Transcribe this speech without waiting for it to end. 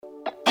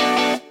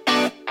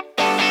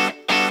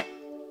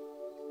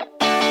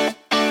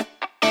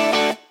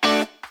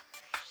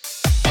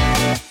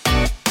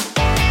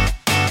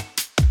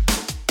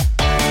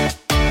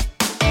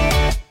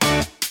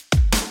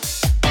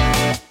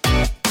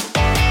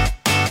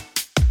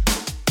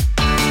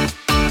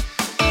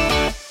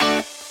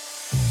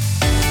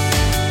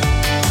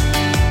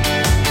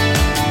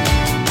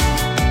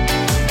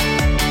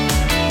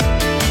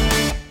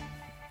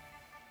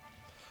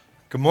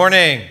Good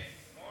morning.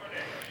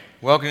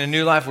 Welcome to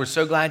New Life. We're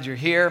so glad you're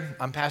here.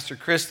 I'm Pastor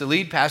Chris, the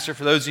lead pastor.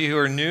 For those of you who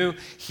are new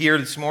here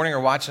this morning or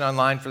watching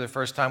online for the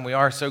first time, we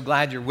are so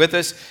glad you're with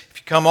us. If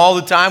you come all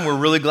the time, we're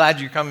really glad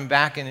you're coming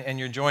back and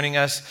you're joining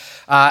us.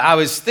 I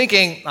was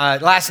thinking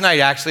last night,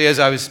 actually, as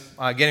I was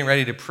getting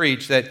ready to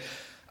preach, that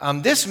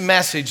this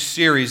message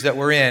series that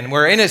we're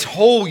in this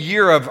whole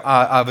year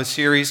of a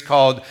series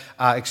called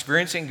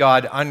Experiencing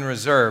God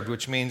Unreserved,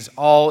 which means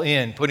all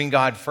in, putting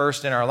God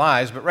first in our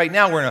lives. But right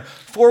now we're in a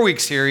 4-week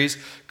series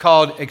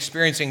called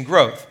Experiencing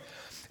Growth.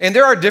 And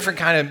there are different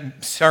kind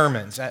of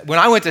sermons. When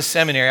I went to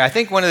seminary, I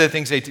think one of the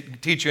things they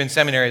teach you in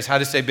seminary is how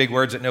to say big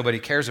words that nobody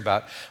cares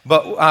about.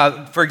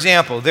 But for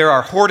example, there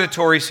are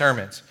hortatory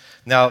sermons.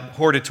 Now,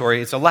 hortatory,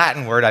 it's a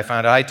Latin word, I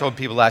found out. I told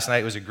people last night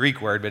it was a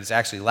Greek word, but it's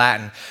actually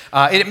Latin.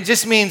 It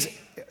just means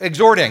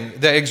exhorting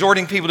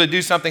people to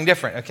do something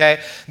different,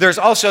 okay? There's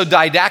also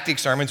didactic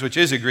sermons, which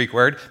is a Greek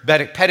word.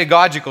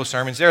 Pedagogical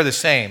sermons, they're the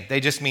same. They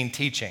just mean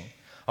teaching.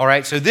 All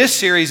right, so this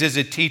series is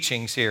a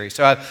teaching series.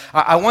 So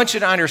I want you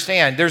to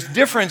understand there's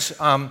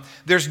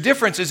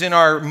differences in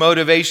our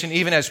motivation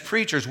even as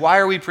preachers. Why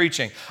are we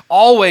preaching?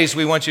 Always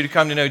we want you to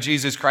come to know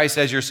Jesus Christ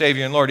as your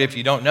Savior and Lord if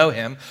you don't know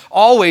Him.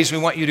 Always we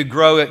want you to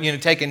grow,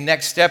 take a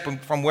next step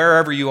from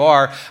wherever you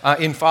are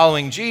in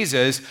following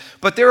Jesus.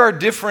 But there are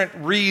different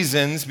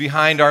reasons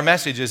behind our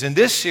messages. And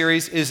this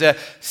series is a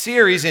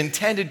series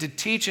intended to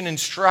teach and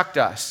instruct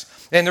us.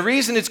 And the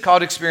reason it's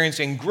called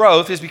Experiencing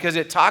Growth is because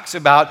it talks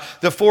about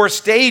the 4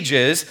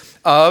 stages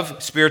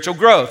of spiritual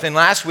growth. And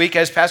last week,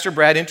 as Pastor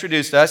Brad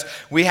introduced us,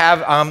 we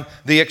have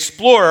the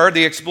explorer.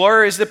 The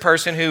explorer is the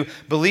person who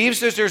believes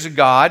there's a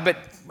God, but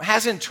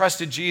hasn't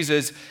trusted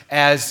Jesus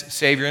as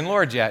Savior and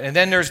Lord yet. And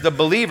then there's the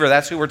believer.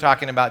 That's who we're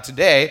talking about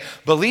today.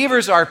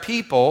 Believers are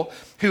people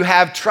who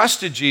have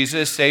trusted Jesus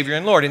as Savior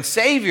and Lord. And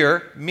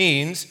Savior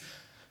means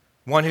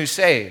one who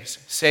saves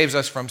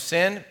us from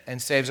sin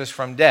and saves us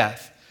from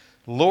death.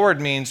 Lord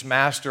means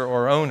master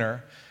or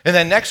owner. And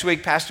then next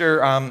week,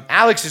 Pastor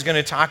Alex is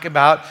going to talk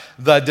about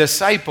the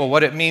disciple,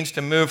 what it means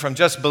to move from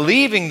just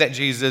believing that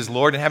Jesus is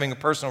Lord and having a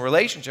personal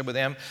relationship with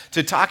Him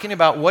to talking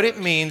about what it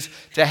means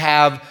to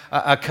have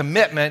a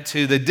commitment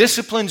to the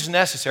disciplines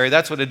necessary.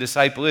 That's what a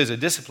disciple is, a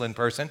disciplined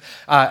person.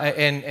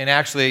 And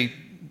actually,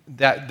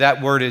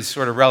 that word is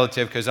sort of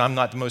relative because I'm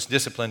not the most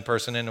disciplined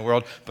person in the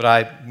world, but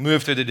I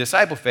moved through the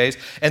disciple phase.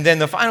 And then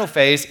the final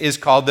phase is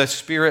called the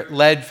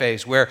Spirit-led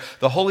phase, where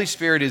the Holy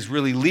Spirit is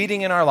really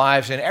leading in our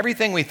lives, and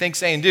everything we think,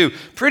 say, and do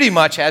pretty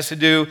much has to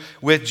do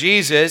with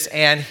Jesus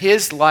and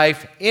His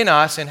life in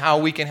us and how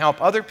we can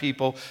help other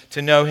people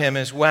to know Him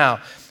as well.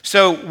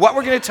 So what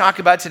we're going to talk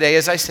about today,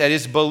 as I said,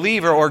 is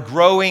believer or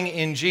growing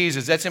in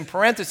Jesus. That's in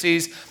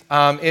parentheses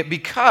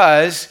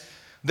because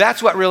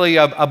that's what really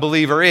a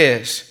believer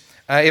is.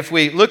 If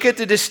we look at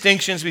the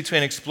distinctions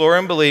between explorer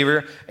and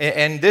believer,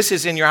 and this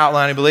is in your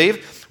outline, I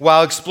believe,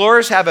 while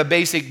explorers have a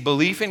basic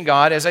belief in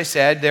God, as I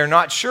said, they're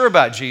not sure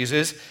about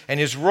Jesus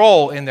and His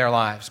role in their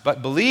lives.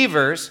 But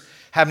believers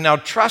have now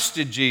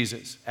trusted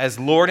Jesus as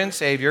Lord and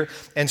Savior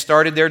and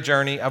started their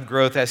journey of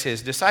growth as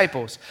His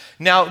disciples.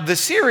 Now, the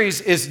series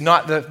is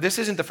this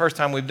isn't the first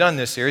time we've done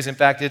this series. In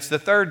fact, it's the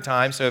 3rd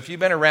time. So if you've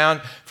been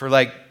around for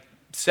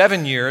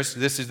 7 years,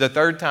 this is the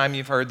 3rd time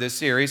you've heard this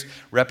series.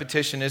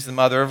 Repetition is the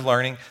mother of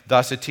learning,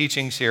 thus a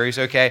teaching series,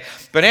 okay?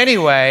 But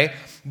anyway,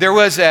 there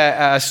was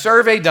a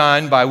survey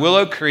done by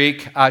Willow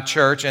Creek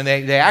Church, and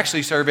they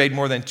actually surveyed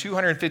more than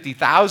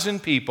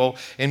 250,000 people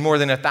in more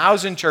than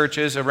 1,000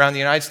 churches around the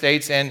United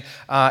States and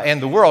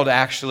the world,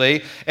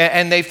 actually.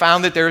 And they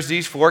found that there's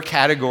these 4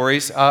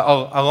 categories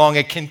along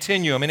a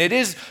continuum. And it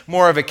is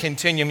more of a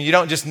continuum. You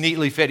don't just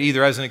neatly fit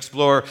either as an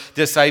explorer,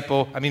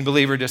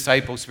 believer,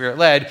 disciple,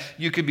 Spirit-led.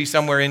 You could be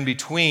somewhere in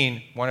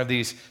between one of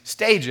these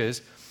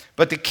stages.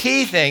 But the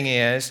key thing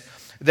is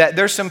that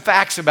there's some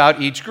facts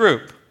about each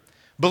group.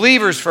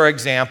 Believers, for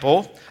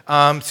example,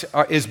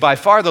 is by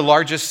far the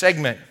largest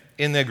segment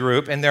in the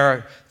group, and there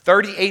are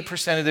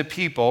 38% of the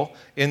people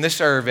in the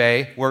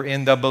survey were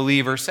in the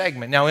believer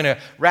segment. Now, in a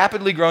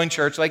rapidly growing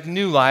church like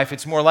New Life,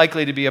 it's more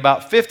likely to be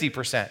about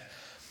 50%.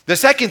 The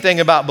second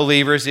thing about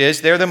believers is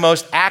they're the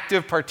most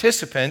active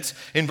participants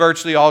in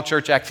virtually all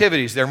church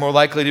activities. They're more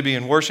likely to be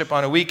in worship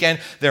on a weekend.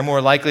 They're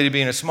more likely to be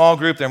in a small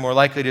group. They're more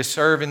likely to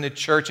serve in the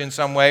church in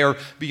some way or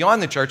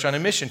beyond the church on a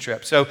mission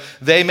trip. So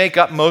they make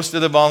up most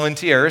of the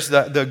volunteers,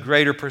 the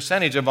greater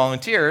percentage of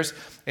volunteers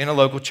in a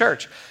local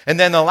church. And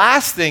then the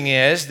last thing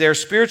is their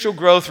spiritual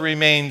growth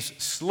remains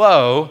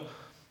slow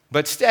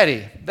but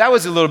steady. That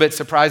was a little bit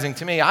surprising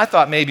to me. I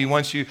thought maybe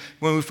once you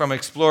move from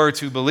explorer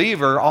to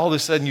believer, all of a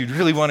sudden you'd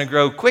really want to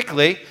grow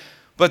quickly.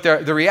 But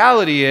the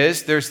reality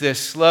is there's this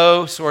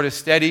slow, sort of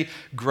steady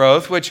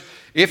growth, which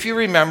if you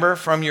remember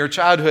from your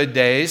childhood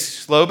days,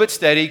 slow but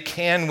steady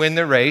can win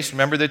the race.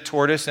 Remember the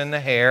tortoise and the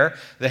hare.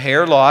 The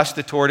hare lost,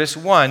 the tortoise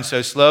won.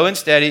 So slow and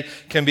steady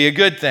can be a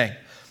good thing.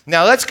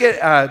 Now let's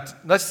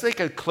take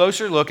a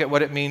closer look at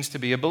what it means to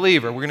be a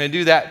believer. We're going to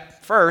do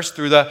that first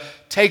through the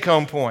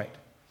take-home point.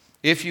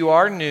 If you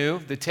are new,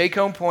 the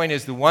take-home point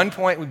is the one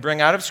point we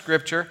bring out of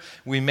Scripture.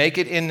 We make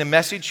it in the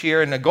message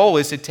here, and the goal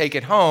is to take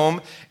it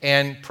home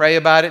and pray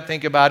about it,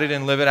 think about it,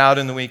 and live it out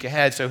in the week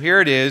ahead. So here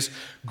it is.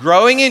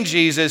 Growing in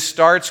Jesus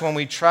starts when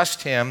we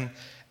trust Him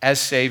as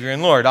Savior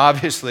and Lord.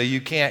 Obviously,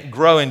 you can't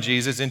grow in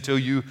Jesus until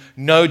you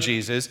know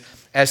Jesus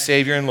as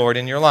Savior and Lord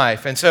in your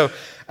life. And so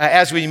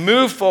as we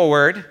move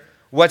forward,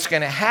 what's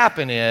going to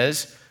happen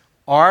is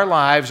our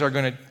lives are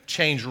going to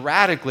change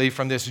radically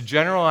from this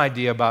general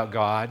idea about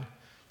God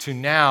to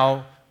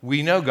now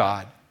we know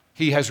God.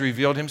 He has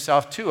revealed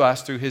Himself to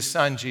us through His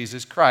Son,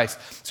 Jesus Christ.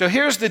 So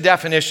here's the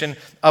definition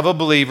of a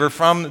believer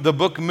from the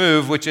book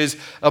Move, which is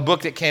a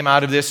book that came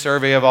out of this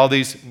survey of all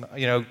these,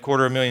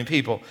 250,000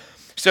 people.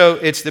 So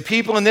it's the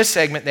people in this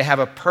segment, they have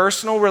a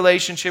personal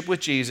relationship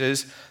with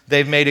Jesus.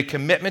 They've made a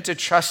commitment to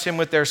trust Him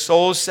with their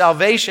soul's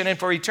salvation and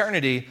for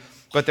eternity,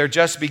 but they're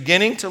just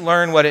beginning to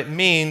learn what it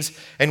means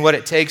and what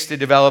it takes to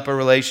develop a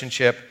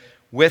relationship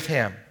with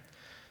Him.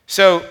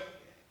 So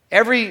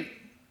every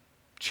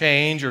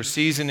change or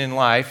season in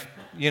life,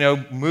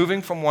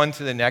 moving from one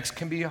to the next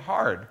can be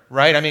hard,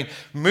 right? I mean,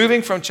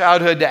 moving from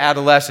childhood to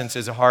adolescence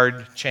is a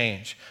hard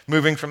change.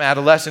 Moving from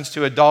adolescence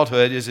to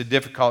adulthood is a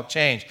difficult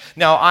change.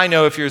 Now, I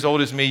know if you're as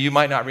old as me, you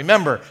might not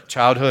remember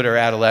childhood or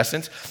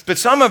adolescence, but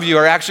some of you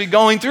are actually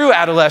going through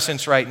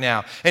adolescence right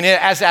now. And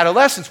as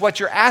adolescents, what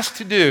you're asked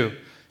to do,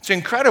 it's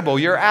incredible.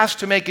 You're asked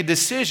to make a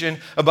decision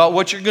about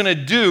what you're going to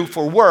do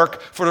for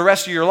work for the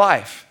rest of your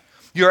life.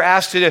 You're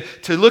asked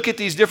to look at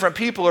these different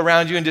people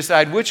around you and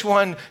decide which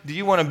one do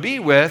you want to be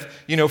with,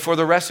 for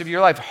the rest of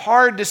your life.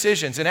 Hard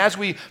decisions. And as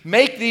we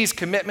make these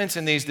commitments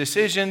and these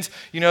decisions,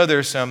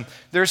 there's some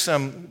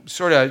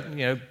sort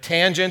of,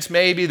 tangents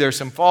maybe, there's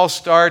some false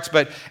starts.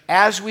 But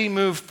as we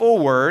move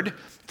forward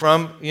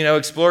from,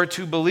 explorer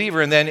to believer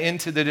and then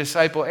into the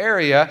disciple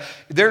area,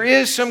 there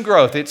is some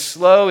growth. It's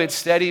slow, it's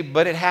steady,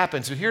 but it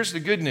happens. So here's the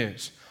good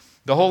news.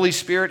 The Holy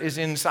Spirit is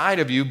inside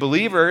of you.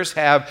 Believers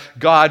have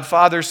God,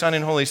 Father, Son,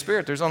 and Holy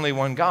Spirit. There's only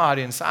one God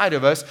inside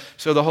of us,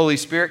 so the Holy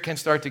Spirit can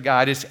start to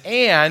guide us.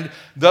 And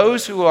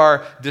those who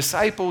are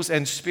disciples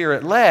and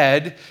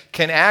Spirit-led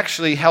can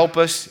actually help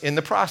us in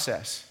the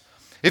process.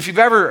 If you've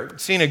ever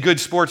seen a good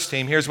sports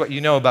team, here's what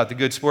you know about the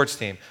good sports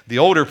team. The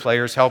older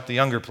players help the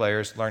younger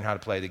players learn how to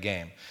play the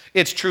game.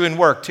 It's true in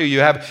work, too.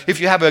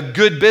 If you have a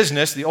good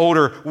business, the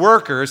older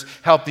workers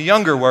help the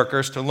younger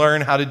workers to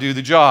learn how to do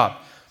the job.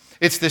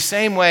 It's the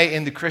same way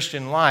in the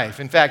Christian life.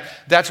 In fact,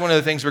 that's one of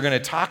the things we're going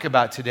to talk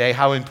about today,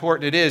 how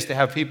important it is to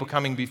have people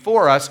coming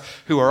before us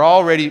who are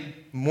already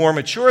more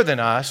mature than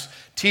us,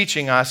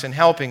 teaching us and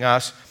helping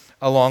us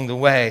along the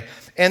way.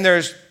 And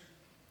there's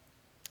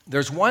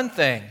one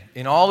thing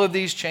in all of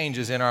these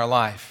changes in our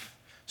life,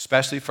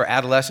 especially for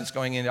adolescents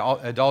going into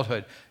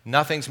adulthood,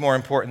 nothing's more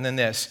important than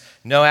this.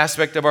 No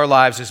aspect of our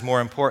lives is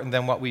more important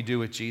than what we do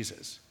with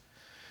Jesus.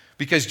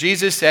 Because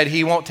Jesus said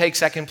He won't take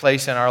second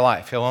place in our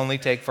life. He'll only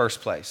take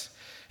first place.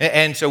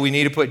 And so we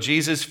need to put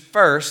Jesus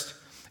first.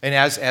 And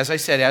as I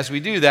said, as we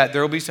do that,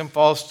 there will be some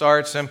false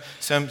starts,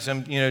 some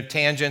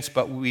tangents,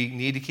 but we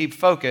need to keep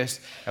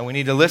focused, and we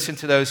need to listen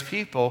to those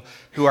people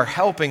who are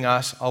helping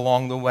us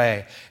along the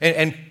way.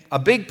 And a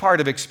big part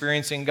of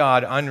experiencing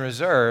God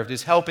unreserved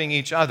is helping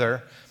each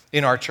other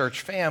in our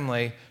church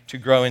family to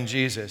grow in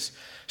Jesus.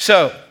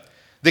 So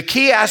the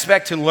key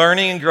aspect to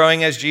learning and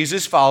growing as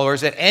Jesus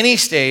followers at any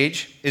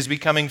stage is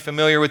becoming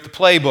familiar with the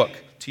playbook,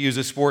 to use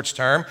a sports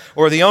term,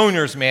 or the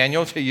owner's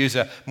manual, to use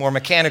a more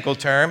mechanical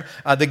term,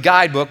 the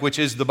guidebook, which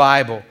is the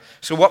Bible.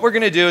 So what we're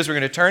going to do is we're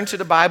going to turn to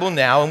the Bible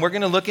now, and we're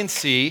going to look and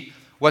see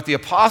what the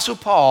Apostle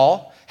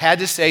Paul had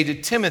to say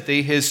to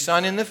Timothy, his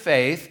son in the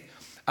faith,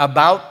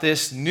 about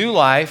this new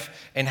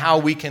life and how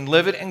we can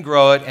live it and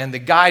grow it, and the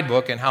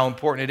guidebook and how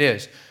important it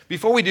is.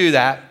 Before we do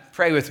that,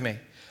 pray with me.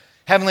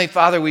 Heavenly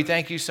Father, we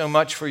thank you so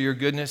much for your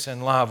goodness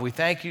and love. We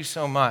thank you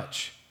so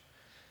much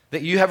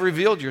that you have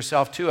revealed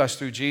yourself to us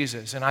through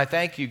Jesus. And I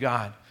thank you,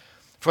 God,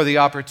 for the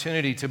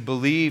opportunity to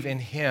believe in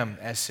Him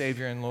as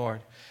Savior and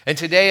Lord. And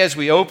today, as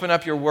we open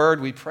up your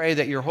word, we pray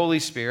that your Holy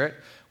Spirit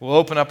will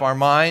open up our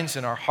minds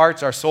and our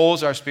hearts, our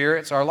souls, our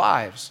spirits, our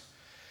lives,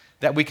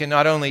 that we can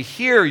not only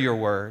hear your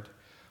word,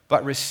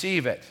 but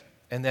receive it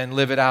and then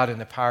live it out in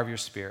the power of your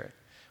Spirit.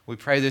 We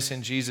pray this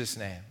in Jesus'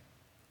 name.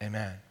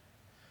 Amen.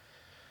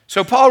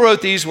 So Paul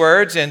wrote these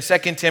words in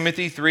 2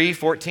 Timothy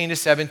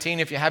 3:14-17.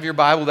 If you have your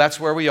Bible, that's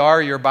where we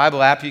are. Your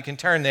Bible app, you can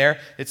turn there.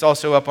 It's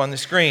also up on the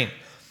screen.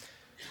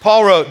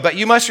 Paul wrote, "But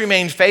you must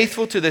remain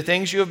faithful to the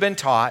things you have been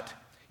taught.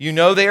 You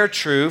know they are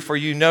true, for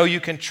you know you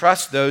can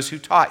trust those who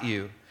taught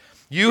you.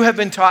 You have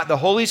been taught the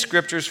Holy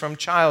Scriptures from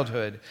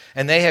childhood,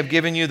 and they have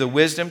given you the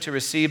wisdom to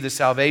receive the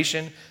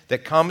salvation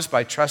that comes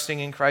by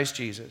trusting in Christ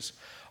Jesus.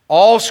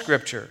 All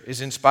Scripture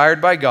is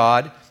inspired by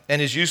God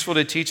and is useful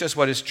to teach us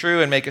what is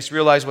true and make us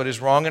realize what is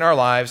wrong in our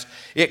lives.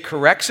 It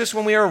corrects us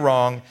when we are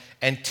wrong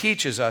and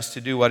teaches us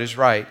to do what is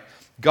right.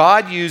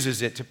 God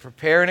uses it to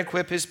prepare and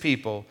equip His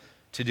people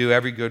to do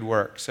every good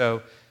work."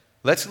 So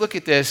let's look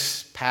at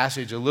this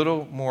passage a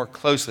little more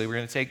closely. We're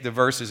going to take the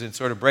verses and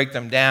sort of break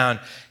them down.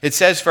 It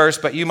says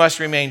first, "But you must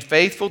remain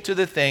faithful to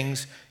the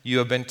things you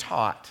have been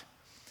taught."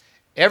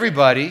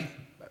 Everybody,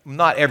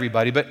 not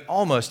everybody, but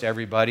almost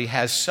everybody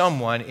has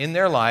someone in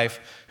their life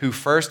who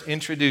first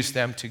introduced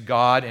them to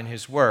God and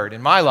His Word.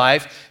 In my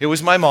life, it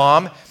was my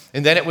mom,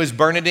 and then it was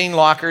Bernadine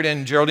Lockard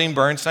and Geraldine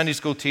Burns, Sunday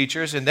school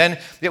teachers, and then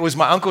it was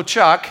my Uncle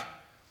Chuck,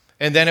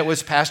 and then it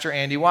was Pastor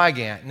Andy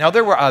Wygant. Now,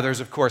 there were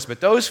others, of course,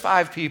 but those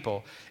 5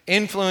 people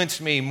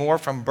influenced me more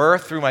from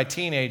birth through my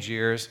teenage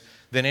years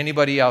than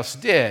anybody else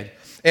did.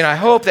 And I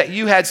hope that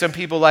you had some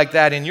people like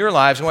that in your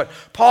lives. And what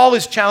Paul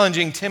is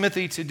challenging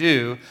Timothy to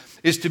do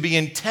is to be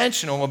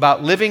intentional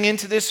about living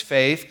into this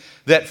faith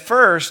that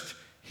first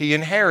he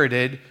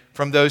inherited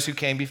from those who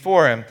came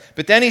before him.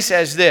 But then he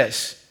says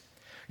this,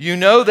 you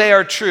know they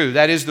are true,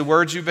 that is the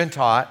words you've been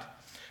taught,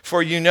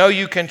 for you know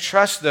you can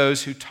trust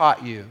those who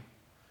taught you.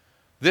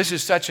 This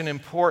is such an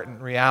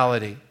important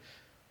reality.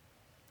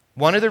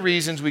 One of the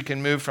reasons we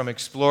can move from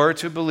explorer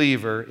to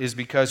believer is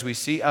because we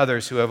see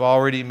others who have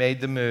already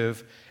made the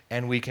move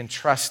and we can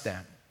trust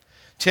them.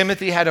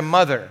 Timothy had a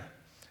mother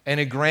and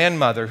a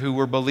grandmother who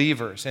were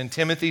believers, and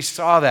Timothy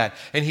saw that,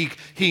 and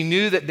he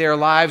knew that their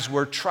lives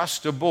were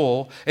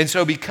trustable, and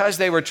so because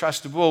they were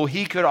trustable,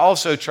 he could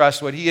also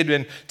trust what he had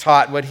been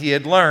taught, what he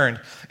had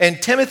learned. And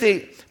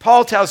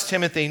Paul tells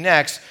Timothy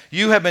next,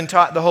 you have been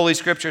taught the Holy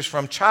Scriptures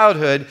from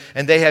childhood,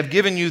 and they have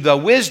given you the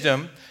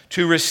wisdom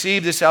to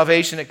receive the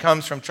salvation that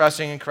comes from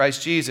trusting in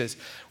Christ Jesus.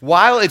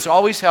 While it's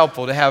always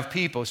helpful to have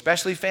people,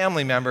 especially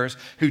family members,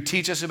 who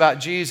teach us about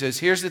Jesus,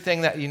 here's the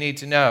thing that you need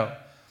to know.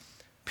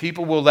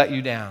 People will let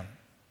you down.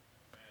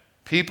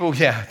 People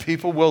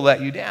will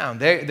let you down.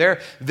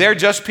 They're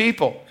just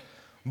people.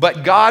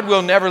 But God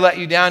will never let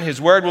you down. His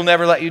Word will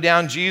never let you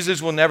down.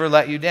 Jesus will never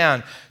let you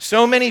down.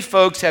 So many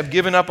folks have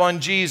given up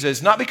on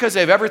Jesus, not because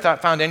they've ever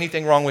found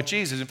anything wrong with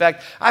Jesus. In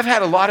fact, I've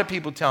had a lot of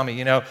people tell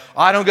me,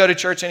 I don't go to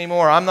church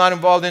anymore. I'm not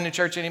involved in the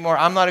church anymore.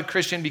 I'm not a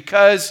Christian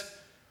because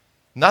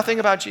nothing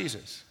about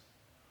Jesus,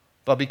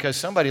 but because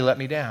somebody let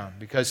me down,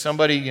 because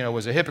somebody,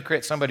 was a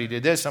hypocrite, somebody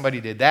did this, somebody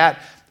did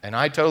that, and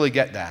I totally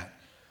get that.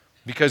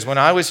 Because when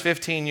I was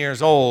 15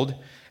 years old,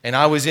 and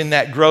I was in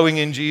that growing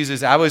in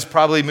Jesus, I was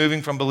probably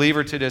moving from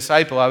believer to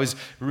disciple. I was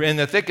in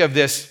the thick of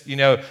this,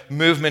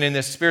 movement in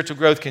this spiritual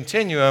growth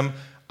continuum.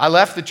 I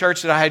left the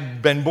church that I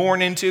had been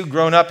born into,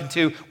 grown up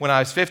into when I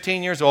was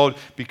 15 years old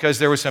because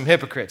there were some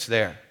hypocrites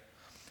there.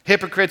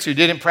 Hypocrites who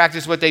didn't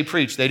practice what they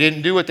preached. They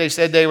didn't do what they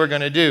said they were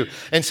going to do.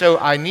 And so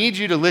I need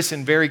you to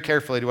listen very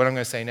carefully to what I'm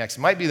going to say next.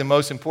 It might be the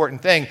most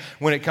important thing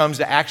when it comes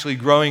to actually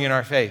growing in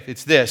our faith.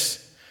 It's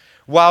this.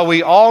 While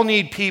we all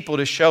need people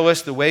to show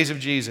us the ways of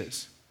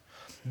Jesus,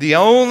 the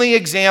only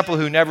example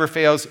who never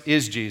fails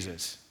is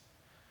Jesus.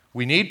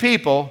 We need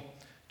people.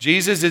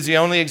 Jesus is the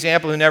only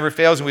example who never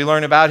fails, and we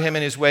learn about him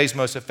and his ways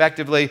most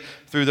effectively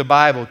through the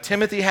Bible.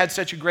 Timothy had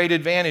such a great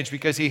advantage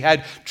because he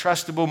had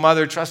trustable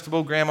mother,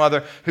 trustable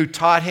grandmother who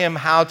taught him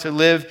how to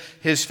live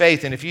his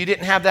faith. And if you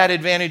didn't have that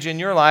advantage in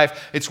your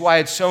life, it's why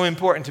it's so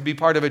important to be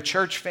part of a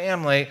church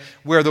family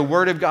where the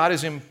Word of God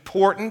is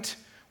important,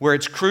 where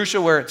it's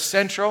crucial, where it's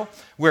central,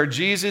 where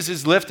Jesus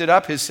is lifted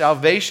up, his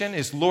salvation,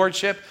 his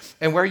lordship,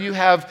 and where you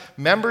have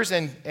members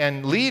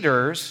and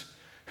leaders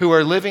who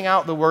are living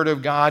out the Word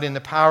of God in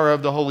the power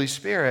of the Holy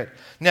Spirit.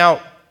 Now,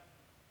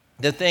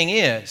 the thing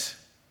is,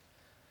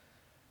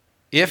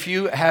 if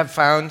you have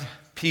found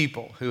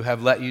people who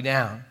have let you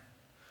down,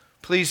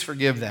 please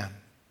forgive them.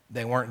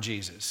 They weren't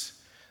Jesus.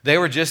 They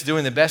were just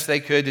doing the best they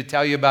could to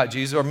tell you about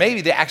Jesus, or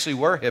maybe they actually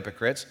were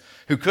hypocrites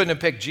who couldn't have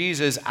picked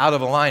Jesus out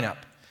of a lineup.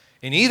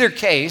 In either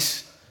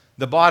case,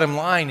 the bottom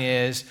line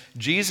is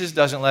Jesus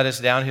doesn't let us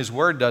down. His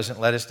Word doesn't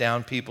let us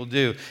down. People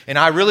do. And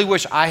I really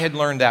wish I had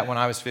learned that when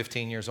I was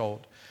 15 years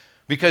old.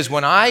 Because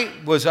when I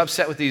was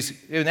upset with these,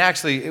 and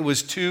actually it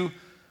was 2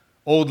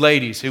 old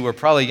ladies who were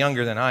probably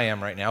younger than I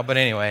am right now, but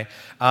anyway,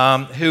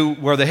 who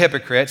were the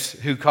hypocrites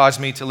who caused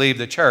me to leave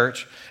the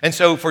church. And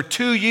so for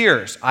 2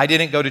 years, I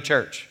didn't go to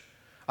church.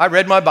 I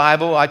read my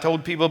Bible, I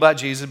told people about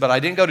Jesus, but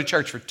I didn't go to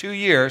church for 2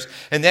 years.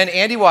 And then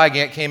Andy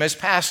Wygant came as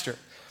pastor.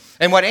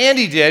 And what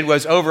Andy did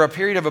was over a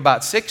period of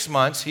about 6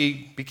 months,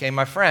 he became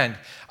my friend.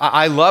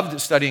 I loved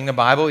studying the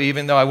Bible,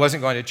 even though I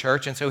wasn't going to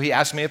church. And so he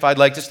asked me if I'd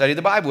like to study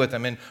the Bible with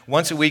him. And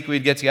once a week,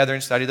 we'd get together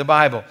and study the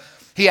Bible.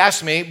 He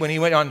asked me when he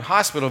went on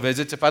hospital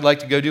visits if I'd like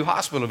to go do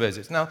hospital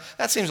visits. Now,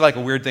 that seems like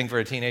a weird thing for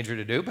a teenager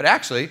to do, but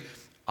actually,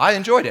 I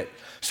enjoyed it.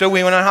 So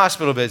we went on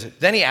hospital visits.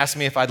 Then he asked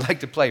me if I'd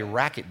like to play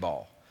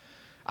racquetball.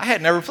 I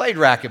had never played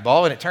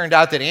racquetball, and it turned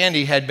out that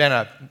Andy had been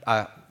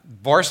a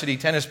varsity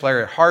tennis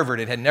player at Harvard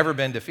and had never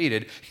been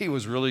defeated. He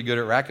was really good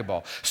at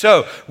racquetball.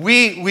 So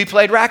we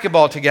played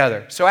racquetball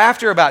together. So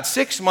after about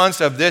 6 months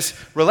of this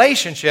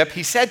relationship,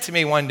 he said to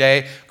me one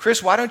day,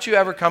 Chris, why don't you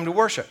ever come to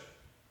worship?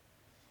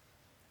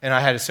 And I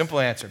had a simple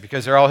answer,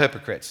 because they're all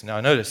hypocrites. Now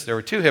notice, there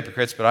were 2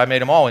 hypocrites, but I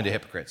made them all into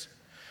hypocrites.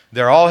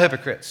 They're all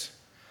hypocrites.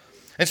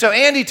 And so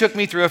Andy took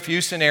me through a few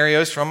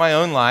scenarios from my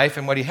own life,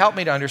 and what he helped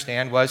me to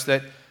understand was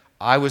that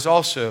I was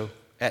also,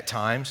 at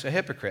times, a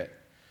hypocrite.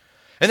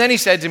 And then he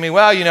said to me,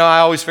 well, I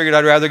always figured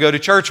I'd rather go to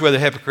church with a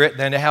hypocrite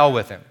than to hell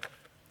with him.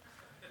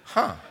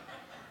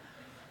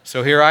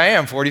 So here I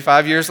am,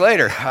 45 years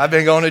later. I've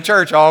been going to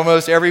church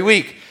almost every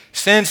week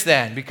since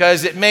then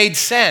because it made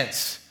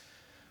sense.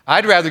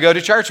 I'd rather go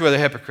to church with a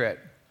hypocrite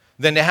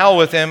than to hell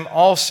with him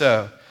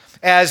also.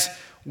 As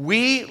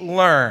we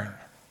learn,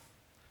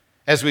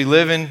 as we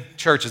live in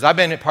churches, I've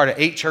been a part of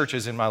 8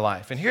 churches in my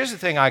life. And here's the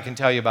thing I can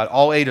tell you about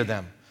all 8 of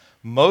them.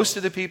 Most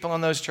of the people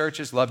in those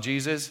churches love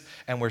Jesus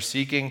and were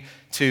seeking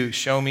to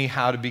show me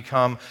how to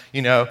become,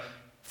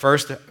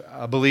 first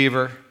a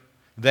believer,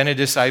 then a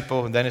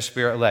disciple, and then a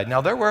Spirit-led.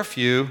 Now, there were a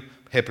few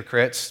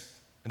hypocrites.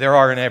 There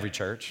are in every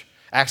church.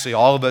 Actually,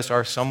 all of us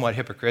are somewhat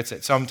hypocrites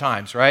at some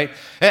times, right?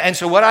 And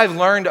so what I've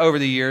learned over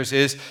the years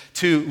is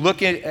to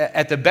look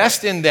at the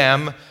best in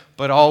them,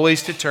 but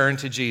always to turn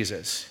to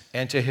Jesus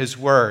and to His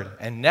Word,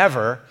 and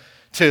never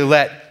to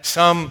let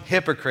some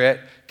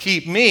hypocrite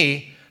keep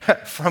me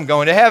from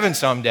going to heaven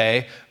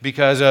someday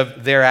because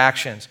of their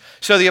actions.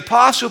 So the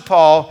Apostle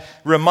Paul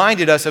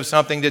reminded us of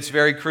something that's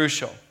very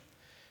crucial.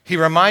 He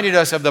reminded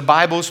us of the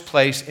Bible's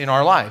place in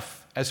our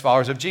life as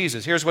followers of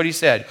Jesus. Here's what he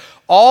said.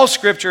 All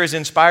Scripture is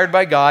inspired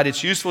by God.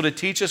 It's useful to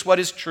teach us what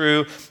is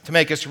true, to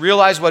make us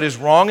realize what is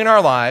wrong in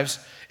our lives.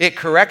 It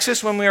corrects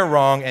us when we are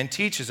wrong and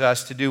teaches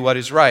us to do what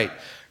is right.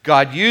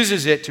 God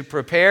uses it to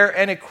prepare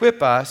and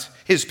equip us,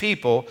 His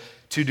people,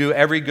 to do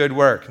every good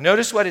work.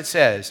 Notice what it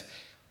says.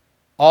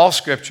 All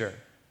Scripture,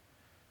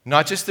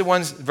 not just the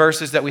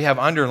verses that we have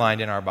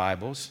underlined in our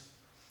Bibles,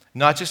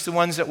 not just the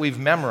ones that we've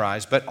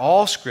memorized, but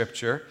all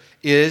Scripture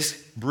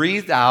is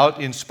breathed out,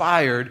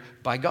 inspired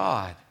by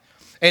God.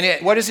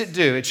 And what does it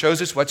do? It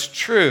shows us what's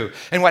true.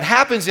 And what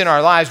happens in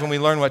our lives when we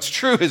learn what's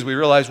true is we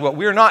realize what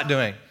we're not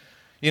doing,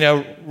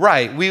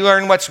 right. We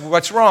learn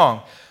what's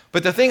wrong.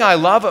 But the thing I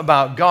love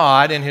about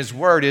God and His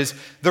Word is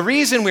the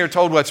reason we're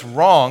told what's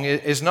wrong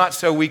is not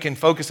so we can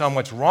focus on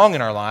what's wrong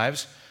in our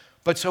lives,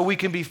 but so we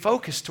can be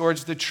focused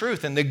towards the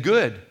truth and the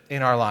good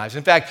in our lives.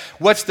 In fact,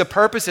 what's the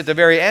purpose? At the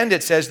very end,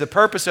 it says the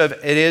purpose of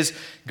it is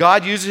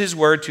God uses His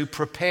Word to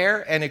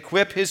prepare and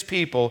equip His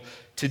people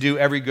to do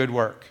every good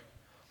work.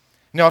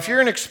 Now, if you're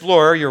an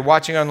explorer, you're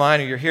watching online,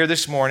 or you're here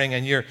this morning,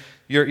 and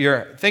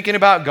you're thinking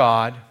about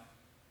God,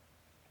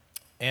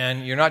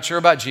 and you're not sure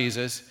about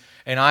Jesus,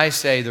 and I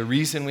say the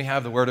reason we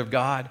have the Word of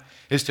God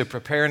is to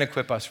prepare and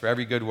equip us for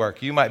every good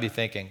work, you might be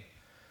thinking,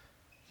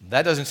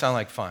 that doesn't sound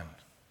like fun.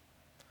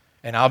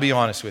 And I'll be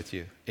honest with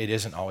you, it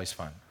isn't always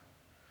fun.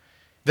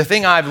 The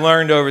thing I've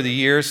learned over the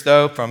years,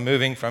 though, from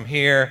moving from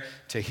here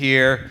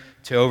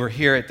to over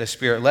here at the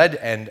Spirit-led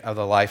end of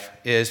the life,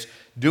 is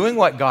doing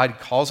what God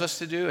calls us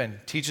to do and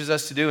teaches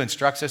us to do,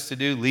 instructs us to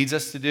do, leads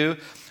us to do.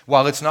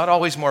 While it's not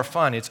always more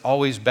fun, it's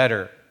always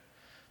better.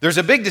 There's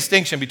a big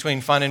distinction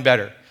between fun and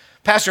better.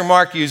 Pastor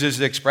Mark uses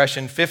the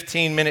expression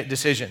 15-minute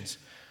decisions.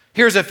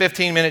 Here's a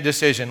 15-minute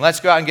decision.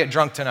 Let's go out and get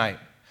drunk tonight.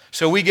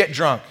 So we get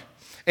drunk.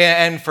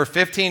 And for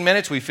 15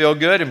 minutes, we feel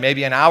good, and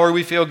maybe an hour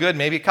we feel good,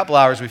 maybe a couple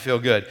hours we feel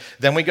good.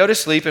 Then we go to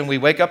sleep, and we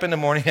wake up in the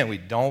morning, and we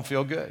don't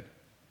feel good.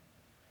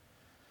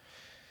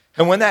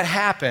 And when that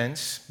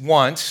happens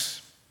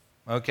once,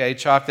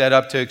 chalk that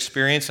up to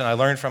experience, and I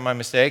learned from my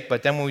mistake,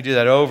 but then when we do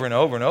that over and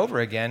over and over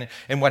again,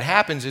 and what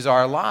happens is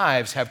our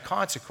lives have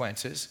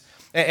consequences,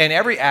 and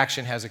every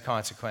action has a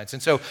consequence.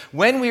 And so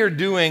when we are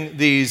doing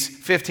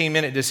these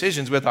 15-minute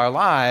decisions with our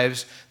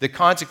lives, the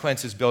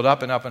consequences build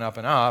up and up and up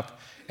and up.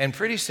 And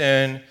pretty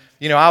soon,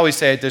 I always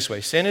say it this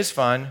way, sin is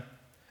fun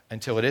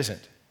until it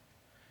isn't.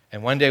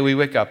 And one day we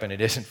wake up and it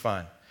isn't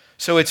fun.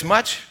 So it's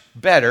much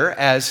better,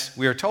 as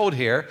we are told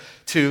here,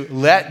 to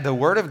let the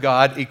Word of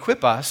God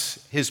equip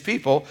us, His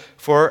people,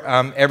 for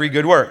every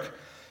good work.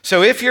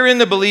 So if you're in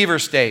the believer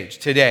stage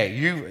today,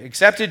 you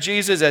accepted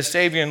Jesus as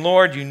Savior and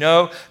Lord, you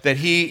know that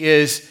He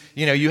is,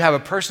 you have a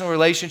personal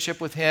relationship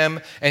with Him,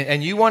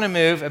 and you want to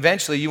move,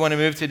 eventually you want to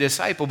move to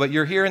disciple, but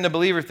you're here in the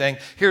believer thing.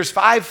 Here's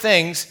 5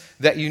 things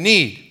that you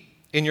need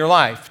in your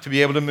life to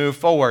be able to move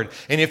forward.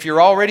 And if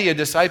you're already a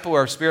disciple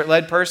or a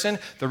Spirit-led person,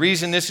 the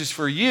reason this is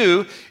for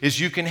you is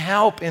you can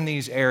help in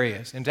these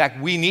areas. In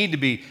fact, we need to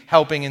be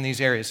helping in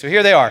these areas. So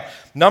here they are.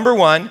 Number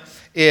 1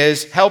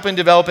 is help in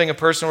developing a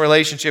personal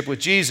relationship with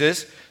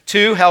Jesus.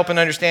 2, help in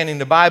understanding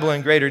the Bible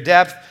in greater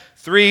depth.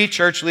 3,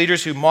 church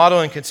leaders who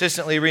model and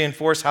consistently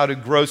reinforce how to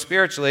grow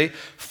spiritually.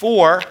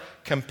 4,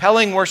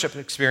 compelling worship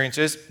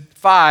experiences.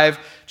 5,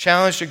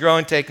 challenge to grow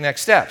and take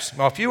next steps.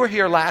 Well, if you were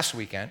here last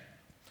weekend,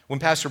 when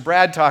Pastor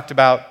Brad talked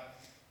about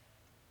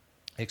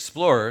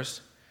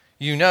explorers,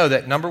 you know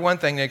that number 1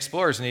 thing that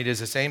explorers need is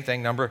the same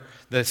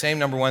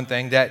number 1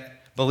 thing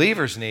that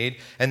believers need,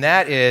 and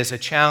that is a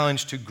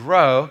challenge to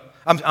grow.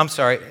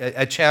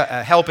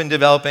 Help in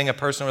developing a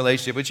personal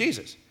relationship with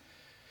Jesus.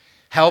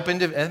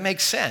 It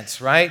makes sense,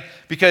 right?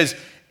 Because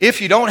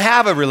if you don't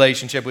have a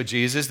relationship with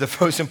Jesus, the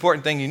most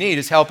important thing you need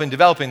is help in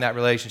developing that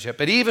relationship.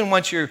 But even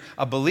once you're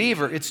a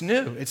believer, it's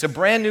new. It's a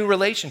brand new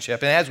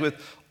relationship. And as with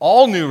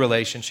all new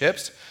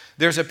relationships,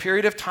 there's a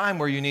period of time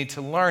where you need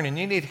to learn, and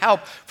you need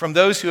help from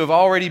those who have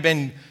already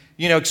been,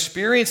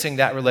 experiencing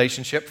that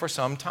relationship for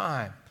some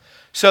time.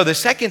 So the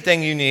second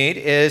thing you need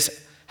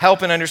is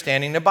help in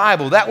understanding the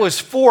Bible. That was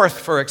 4th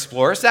for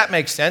explorers. That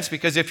makes sense,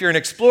 because if you're an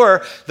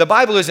explorer, the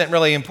Bible isn't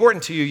really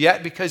important to you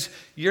yet because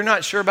you're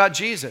not sure about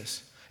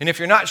Jesus. And if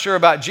you're not sure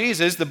about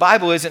Jesus, the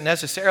Bible isn't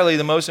necessarily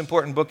the most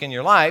important book in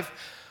your life.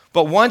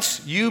 But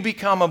once you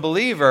become a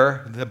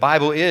believer, the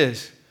Bible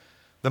is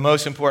the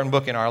most important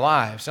book in our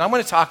lives. And I'm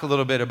going to talk a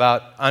little bit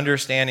about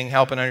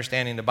helping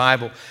understanding the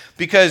Bible.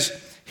 Because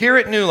here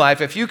at New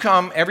Life, if you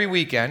come every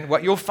weekend,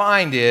 what you'll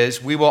find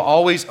is we will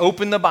always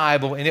open the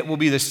Bible, and it will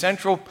be the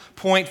central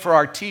point for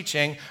our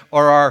teaching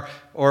or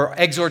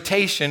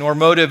exhortation or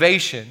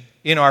motivation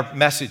in our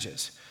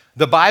messages.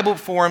 The Bible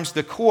forms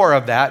the core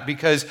of that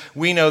because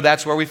we know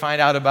that's where we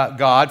find out about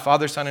God,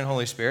 Father, Son, and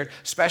Holy Spirit,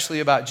 especially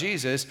about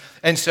Jesus.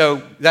 And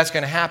so that's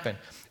going to happen.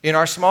 In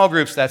our small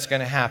groups, that's going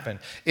to happen.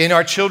 In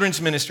our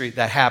children's ministry,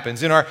 that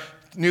happens. In our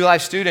New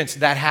Life students,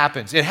 that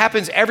happens. It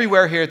happens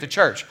everywhere here at the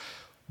church.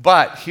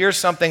 But here's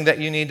something that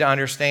you need to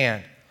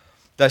understand.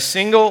 The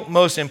single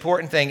most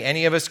important thing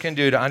any of us can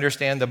do to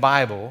understand the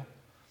Bible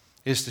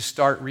is to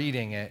start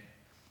reading it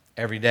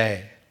every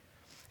day.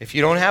 If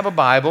you don't have a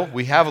Bible,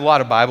 we have a lot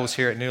of Bibles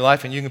here at New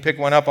Life, and you can pick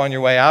one up on your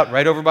way out.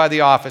 Right over by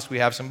the office, we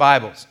have some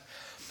Bibles.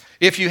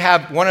 If you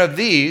have one of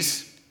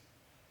these,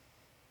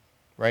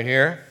 right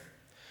here,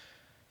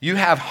 you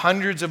have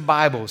hundreds of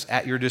Bibles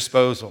at your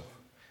disposal.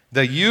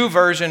 The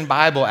YouVersion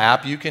Bible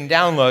app, you can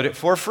download it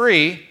for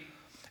free.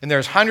 And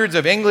there's hundreds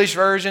of English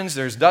versions,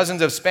 there's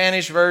dozens of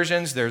Spanish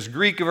versions, there's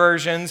Greek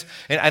versions.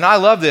 And I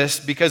love this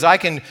because I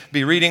can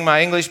be reading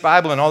my English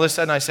Bible and all of a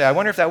sudden I say, I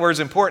wonder if that word's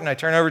important. I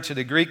turn over to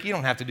the Greek. You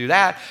don't have to do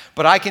that,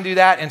 but I can do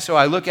that. And so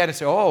I look at it and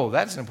say, oh,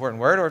 that's an important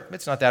word, or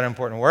it's not that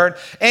important word.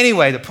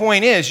 Anyway, the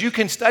point is you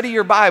can study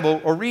your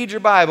Bible or read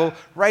your Bible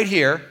right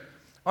here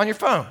on your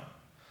phone.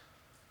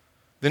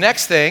 The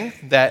next thing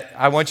that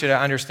I want you to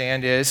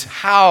understand is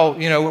how,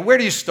 where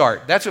do you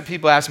start? That's what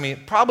people ask me.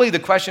 Probably the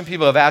question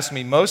people have asked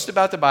me most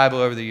about the Bible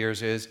over the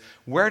years is,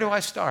 where do I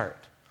start?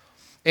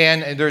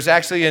 And there's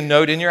actually a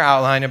note in your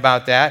outline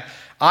about that.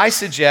 I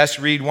suggest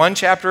read one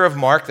chapter of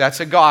Mark, that's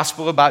a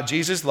gospel about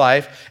Jesus'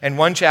 life, and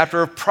one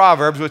chapter of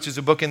Proverbs, which is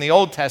a book in the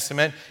Old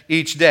Testament,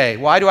 each day.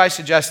 Why do I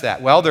suggest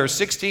that? Well, there are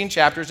 16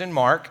 chapters in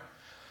Mark,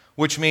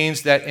 which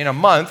means that in a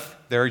month,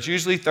 there are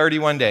usually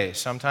 31 days,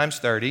 sometimes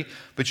 30,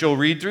 but you'll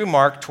read through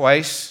Mark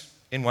twice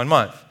in 1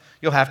 month.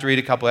 You'll have to read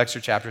a couple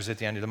extra chapters at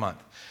the end of the month.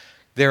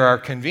 There are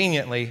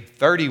conveniently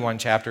 31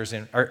 chapters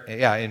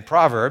in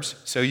Proverbs,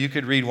 so you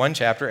could read one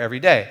chapter every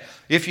day.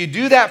 If you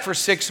do that for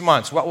 6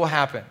 months, what will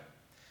happen?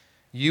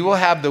 You will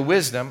have the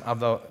wisdom of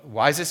the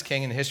wisest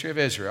king in the history of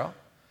Israel,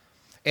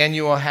 and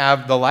you will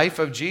have the life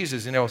of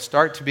Jesus, and it will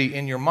start to be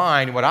in your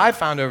mind. What I've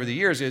found over the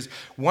years is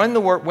when the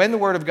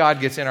Word of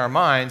God gets in our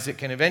minds, it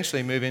can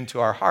eventually move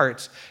into our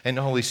hearts, and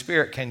the Holy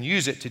Spirit can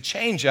use it to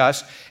change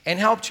us and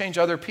help change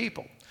other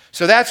people.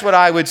 So that's what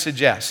I would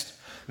suggest.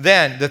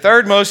 Then, the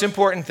third most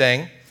important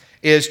thing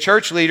is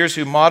church leaders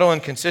who model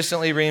and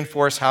consistently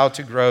reinforce how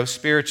to grow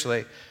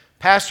spiritually.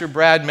 Pastor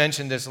Brad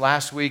mentioned this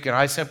last week, and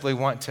I simply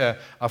want to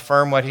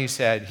affirm what he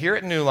said. Here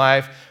at New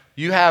Life,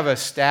 you have a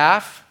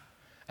staff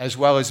as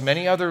well as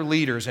many other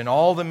leaders in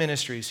all the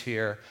ministries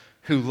here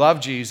who love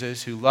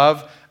Jesus, who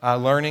love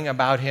learning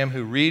about him,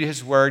 who read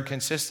his word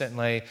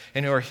consistently,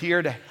 and who are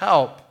here to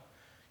help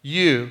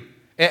you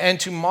and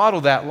to model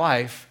that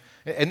life.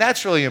 And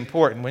that's really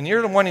important. When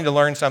you're wanting to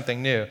learn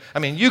something new,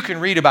 you can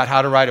read about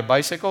how to ride a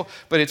bicycle,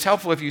 but it's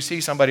helpful if you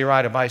see somebody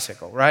ride a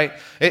bicycle, right?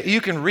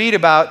 You can read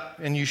about,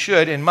 and you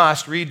should and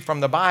must read from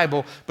the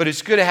Bible, but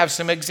it's good to have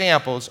some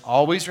examples,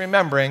 always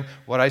remembering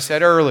what I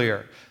said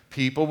earlier.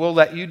 People will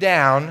let you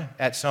down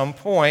at some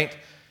point,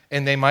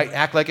 and they might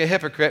act like a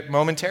hypocrite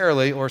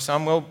momentarily, or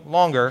some will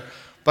longer.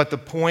 But the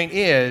point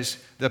is,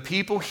 the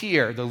people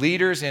here, the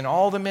leaders in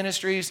all the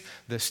ministries,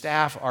 the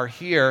staff are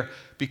here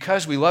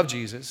because we love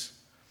Jesus,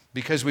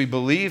 because we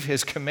believe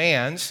his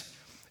commands,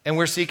 and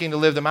we're seeking to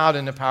live them out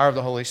in the power of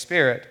the Holy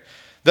Spirit.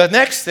 The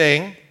next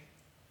thing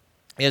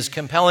is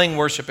compelling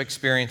worship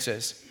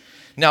experiences.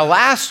 Now,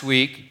 last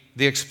week,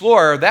 the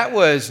Explorer, that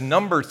was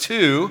number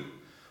 2.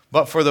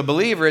 But for the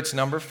believer, it's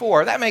number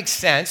 4. That makes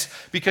sense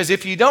because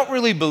if you don't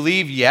really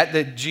believe yet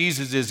that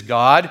Jesus is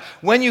God,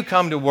 when you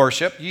come to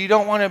worship, you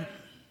don't want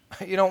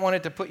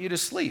it to put you to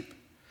sleep,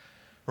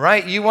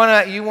 right? You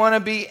want to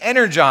be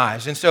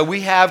energized. And so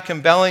we have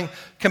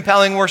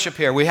compelling worship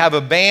here. We have a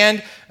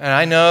band, and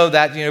I know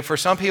that for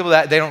some people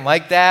that they don't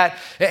like that.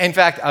 In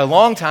fact, a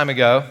long time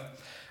ago,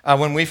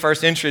 when we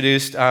first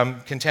introduced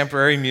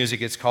contemporary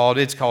music, it's called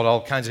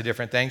all kinds of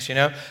different things,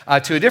 to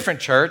a different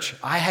church,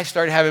 I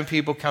started having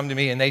people come to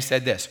me and they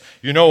said this,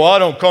 I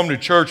don't come to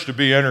church to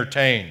be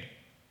entertained.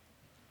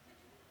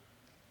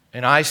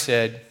 And I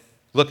said,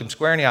 looked them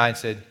square in the eye and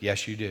said,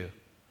 yes, you do.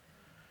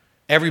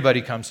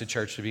 Everybody comes to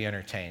church to be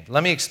entertained.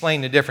 Let me explain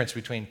the difference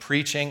between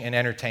preaching and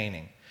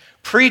entertaining.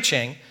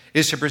 Preaching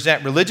is to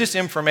present religious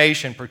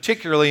information,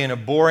 particularly in a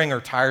boring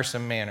or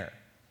tiresome manner.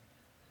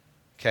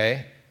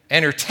 Okay?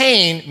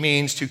 Entertain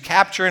means to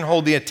capture and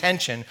hold the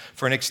attention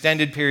for an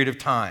extended period of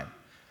time.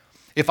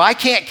 If I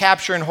can't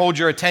capture and hold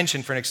your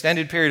attention for an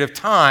extended period of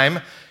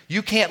time,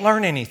 you can't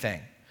learn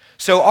anything.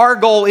 So our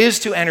goal is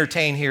to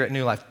entertain here at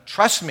New Life.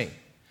 Trust me,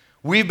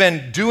 we've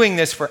been doing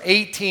this for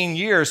 18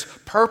 years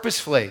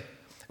purposefully.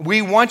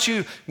 We want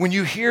you, when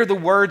you hear the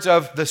words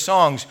of the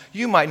songs,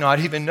 you might not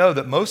even know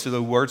that most of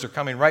the words are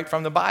coming right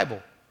from the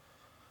Bible.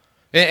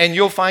 And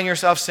you'll find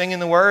yourself singing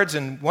the words,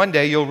 and one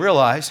day you'll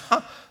realize,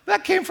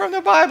 that came from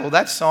the Bible.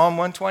 That's Psalm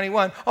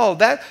 121. Oh,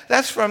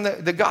 that's from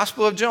the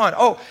Gospel of John.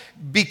 Oh,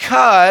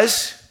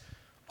 because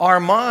our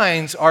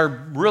minds are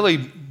really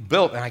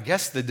built, and I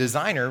guess the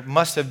designer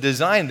must have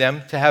designed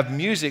them to have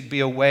music be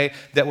a way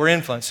that we're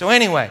influenced. So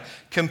anyway,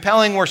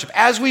 compelling worship.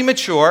 As we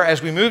mature,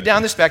 as we move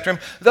down the spectrum,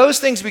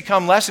 those things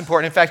become less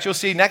important. In fact, you'll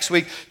see next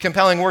week,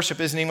 compelling worship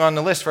isn't even on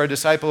the list for a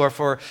disciple or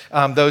for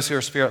those who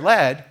are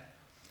Spirit-led.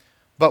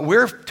 But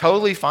we're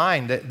totally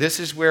fine that this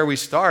is where we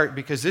start,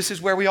 because this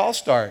is where we all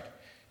start.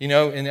 You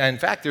know, and in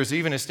fact, there's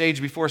even a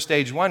stage before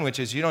stage one, which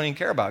is you don't even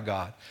care about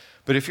God.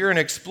 But if you're an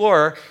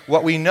explorer,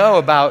 what we know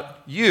about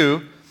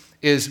you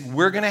is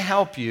we're going to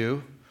help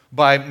you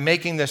by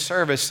making the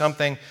service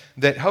something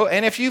that,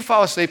 and if you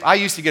fall asleep, I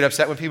used to get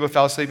upset when people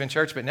fell asleep in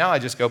church, but now I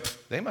just go,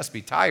 they must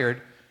be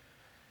tired,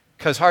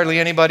 because hardly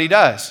anybody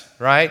does,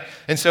 right?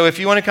 And so if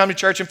you want to come to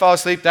church and fall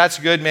asleep, that's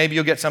good. Maybe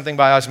you'll get something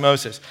by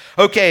osmosis.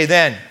 Okay,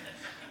 then.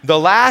 The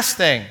last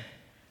thing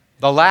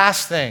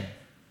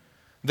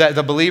that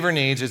the believer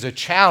needs is a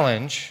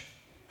challenge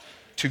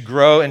to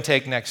grow and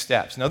take next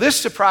steps. Now, this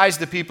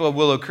surprised the people of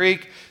Willow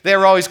Creek. They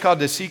were always called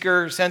the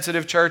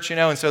seeker-sensitive church,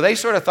 and so they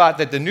sort of thought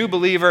that the new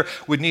believer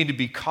would need to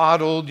be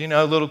coddled,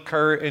 a little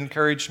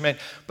encouragement.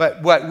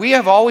 But what we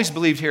have always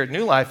believed here at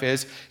New Life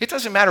is it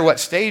doesn't matter what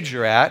stage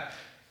you're at,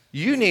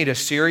 you need a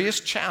serious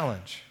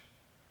challenge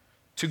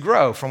to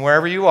grow from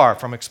wherever you are,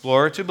 from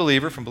explorer to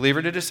believer, from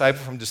believer to disciple,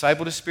 from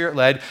disciple to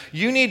Spirit-led.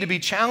 You need to be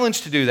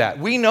challenged to do that.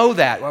 We know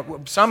that.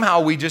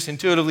 Somehow we just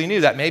intuitively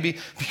knew that, maybe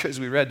because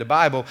we read the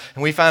Bible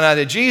and we found out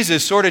that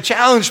Jesus sort of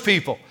challenged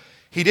people.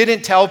 He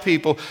didn't tell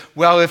people,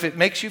 well, if it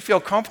makes you feel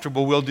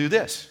comfortable, we'll do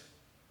this.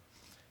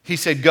 He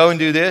said, go and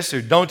do this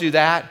or don't do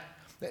that.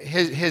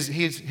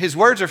 His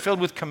words are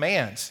filled with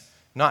commands,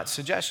 not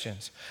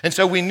suggestions. And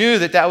so we knew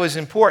that was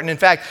important. In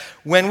fact,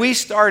 when we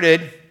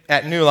started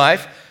at New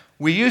Life,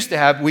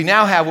 we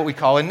now have what we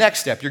call a next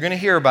step. You're going to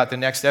hear about the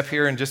next step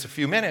here in just a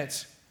few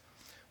minutes.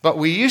 But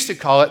we used to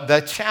call it the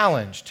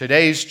challenge,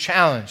 today's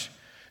challenge.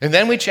 And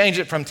then we changed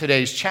it from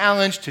today's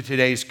challenge to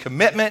today's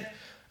commitment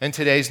and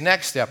today's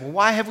next step. Well,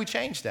 why have we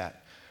changed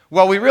that?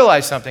 Well, we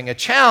realized something. A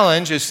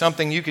challenge is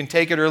something you can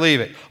take it or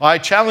leave it. I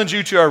challenge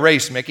you to a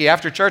race, Mickey.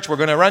 After church, we're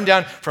going to run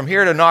down from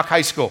here to Knock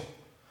High School.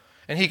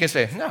 And he can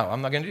say, no,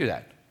 I'm not going to do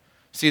that.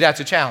 See,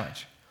 that's a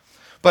challenge.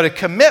 But a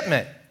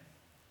commitment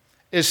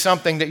is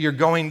something that you're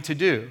going to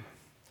do.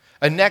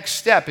 A next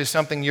step is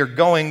something you're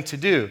going to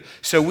do.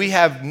 So we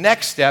have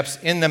next steps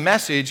in the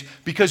message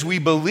because we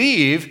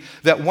believe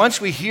that once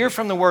we hear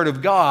from the Word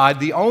of God,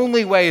 the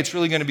only way it's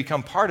really going to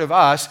become part of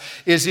us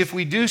is if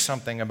we do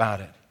something about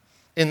it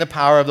in the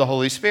power of the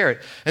Holy Spirit.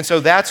 And so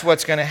that's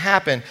what's going to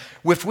happen.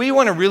 If we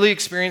want to really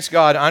experience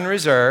God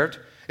unreserved,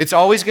 it's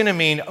always going to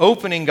mean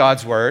opening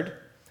God's Word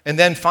and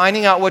then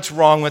finding out what's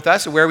wrong with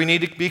us or where we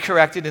need to be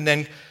corrected, and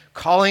then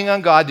calling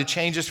on God to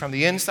change us from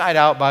the inside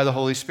out by the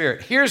Holy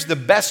Spirit. Here's the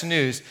best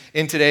news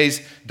in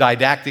today's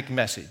didactic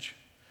message,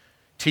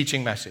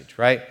 teaching message,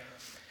 right?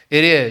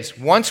 It is,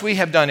 once we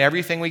have done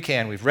everything we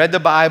can, we've read the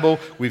Bible,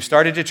 we've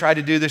started to try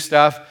to do this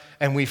stuff,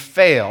 and we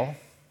fail,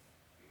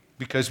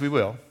 because we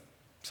will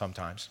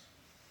sometimes,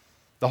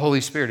 the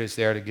Holy Spirit is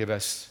there to give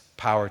us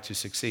power to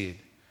succeed.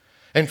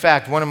 In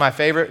fact, one of my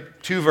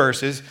favorite two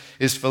verses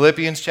is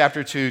Philippians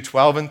chapter 2,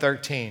 12 and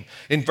 13.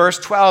 In verse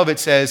 12, it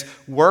says,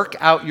 work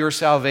out your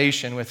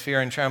salvation with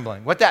fear and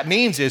trembling. What that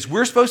means is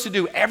we're supposed to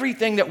do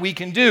everything that we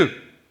can do.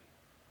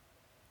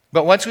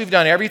 But once we've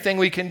done everything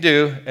we can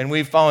do and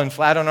we've fallen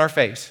flat on our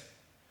face,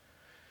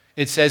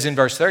 it says in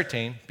verse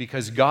 13,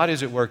 because God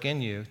is at work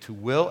in you to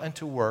will and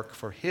to work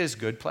for His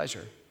good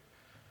pleasure.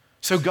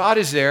 So God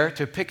is there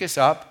to pick us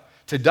up,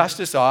 to dust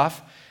us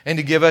off, and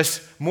to give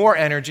us more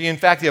energy. In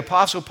fact, the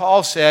Apostle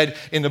Paul said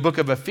in the book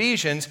of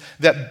Ephesians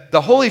that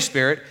the Holy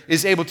Spirit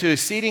is able to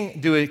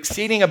do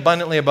exceeding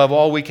abundantly above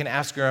all we can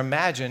ask or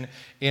imagine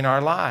in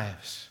our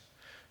lives.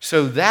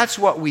 So that's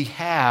what we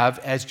have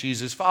as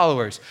Jesus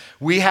followers.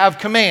 We have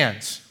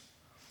commands,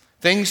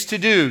 things to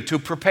do to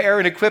prepare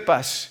and equip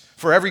us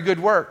for every good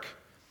work.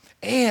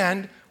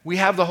 And we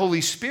have the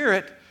Holy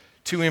Spirit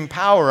to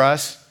empower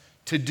us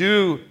to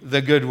do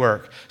the good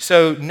work.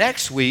 So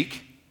next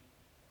week,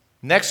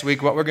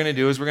 what we're going to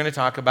do is we're going to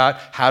talk about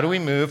how do we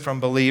move from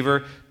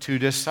believer to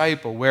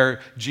disciple, where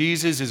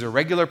Jesus is a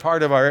regular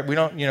part of our, we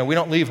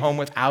don't leave home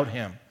without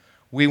Him.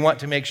 We want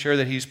to make sure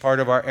that He's part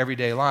of our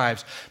everyday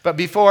lives. But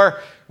before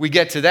we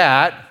get to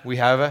that, we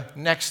have a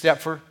next step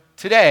for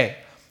today.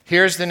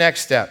 Here's the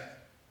next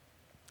step.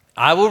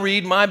 I will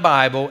read my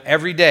Bible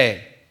every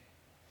day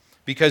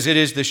because it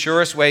is the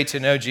surest way to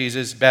know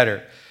Jesus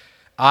better.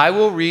 I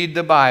will read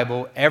the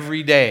Bible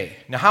every day.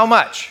 Now, how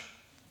much?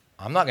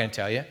 I'm not going to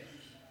tell you.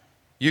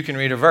 You can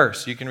read a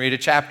verse, you can read a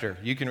chapter,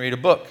 you can read a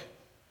book.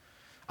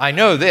 I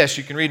know this,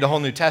 you can read the whole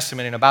New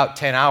Testament in about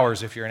 10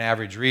 hours if you're an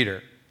average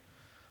reader.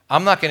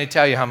 I'm not going to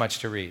tell you how much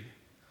to read.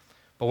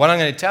 But what I'm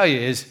going to tell you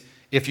is,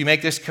 if you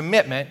make this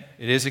commitment,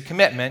 it is a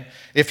commitment,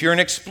 if you're an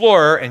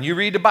explorer and you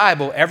read the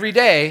Bible every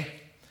day,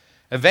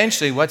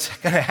 eventually what's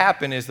going to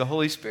happen is the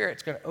Holy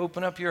Spirit's going to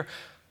open up your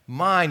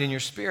mind and your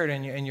spirit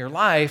and your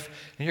life,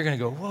 and you're going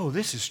to go, whoa,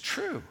 this is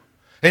true.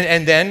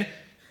 And then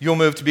you'll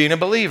move to being a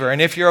believer.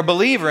 And if you're a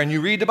believer and you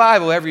read the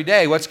Bible every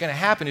day, what's going to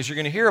happen is you're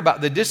going to hear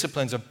about the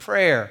disciplines of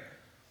prayer,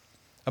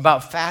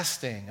 about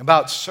fasting,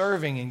 about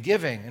serving and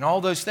giving and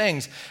all those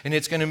things. And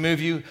it's going to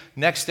move you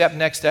next step,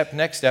 next step,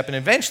 next step. And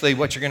eventually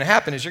what's going to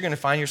happen is you're going to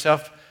find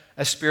yourself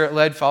a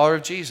Spirit-led follower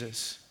of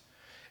Jesus.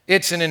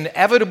 It's an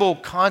inevitable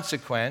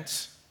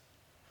consequence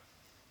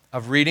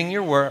of reading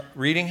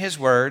His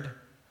Word,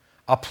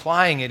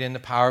 applying it in the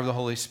power of the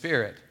Holy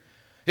Spirit.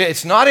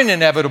 It's not an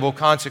inevitable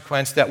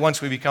consequence that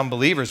once we become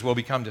believers, we'll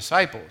become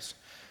disciples.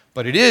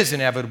 But it is an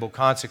inevitable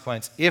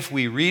consequence if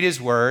we read His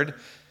Word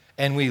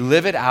and we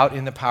live it out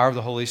in the power of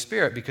the Holy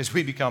Spirit, because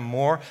we become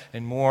more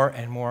and more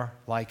and more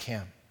like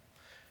Him.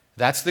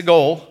 That's the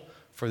goal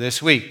for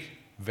this week.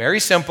 Very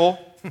simple,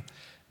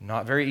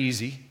 not very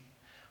easy.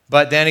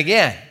 But then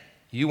again,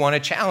 you want a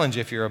challenge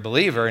if you're a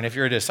believer, and if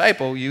you're a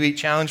disciple, you eat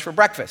challenge for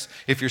breakfast.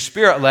 If you're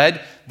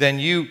Spirit-led, then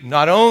you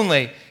not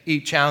only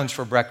eat challenge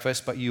for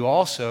breakfast, but you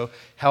also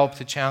help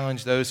to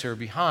challenge those who are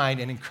behind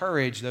and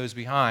encourage those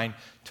behind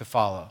to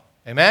follow.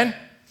 Amen?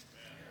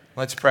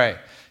 Let's pray.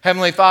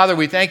 Heavenly Father,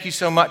 we thank you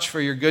so much for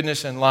your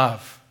goodness and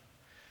love.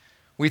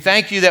 We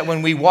thank you that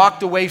when we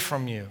walked away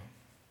from you,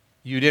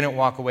 you didn't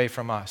walk away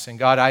from us. And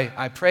God,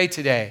 I pray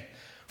today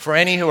for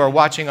any who are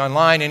watching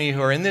online, any who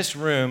are in this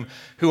room,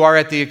 who are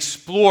at the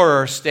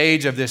explorer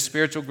stage of this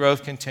spiritual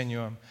growth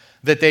continuum,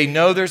 that they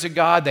know there's a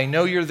God, they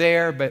know you're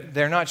there, but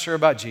they're not sure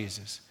about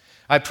Jesus.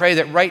 I pray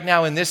that right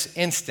now in this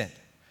instant,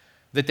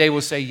 that they will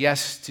say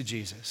yes to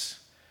Jesus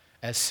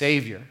as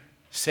Savior,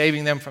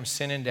 saving them from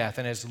sin and death,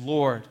 and as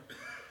Lord,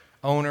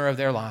 owner of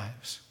their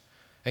lives.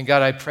 And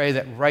God, I pray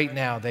that right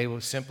now they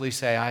will simply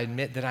say, I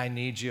admit that I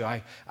need you.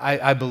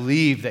 I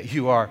believe that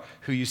you are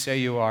who you say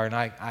you are, and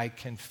I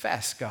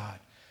confess, God,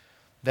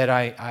 that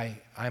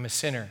I'm a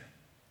sinner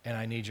and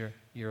I need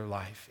your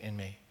life in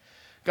me.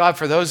 God,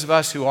 for those of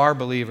us who are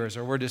believers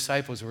or we're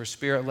disciples or we're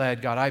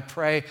Spirit-led, God, I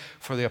pray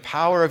for the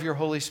power of your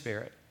Holy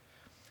Spirit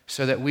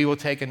so that we will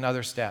take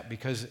another step,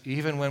 because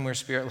even when we're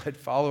Spirit-led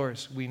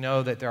followers, we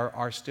know that there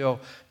are still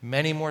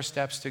many more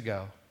steps to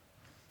go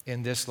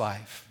in this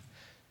life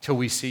till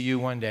we see you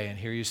one day and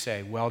hear you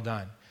say, well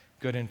done,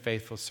 good and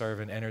faithful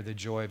servant, enter the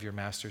joy of your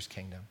master's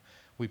kingdom.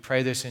 We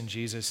pray this in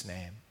Jesus'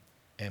 name.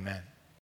 Amen.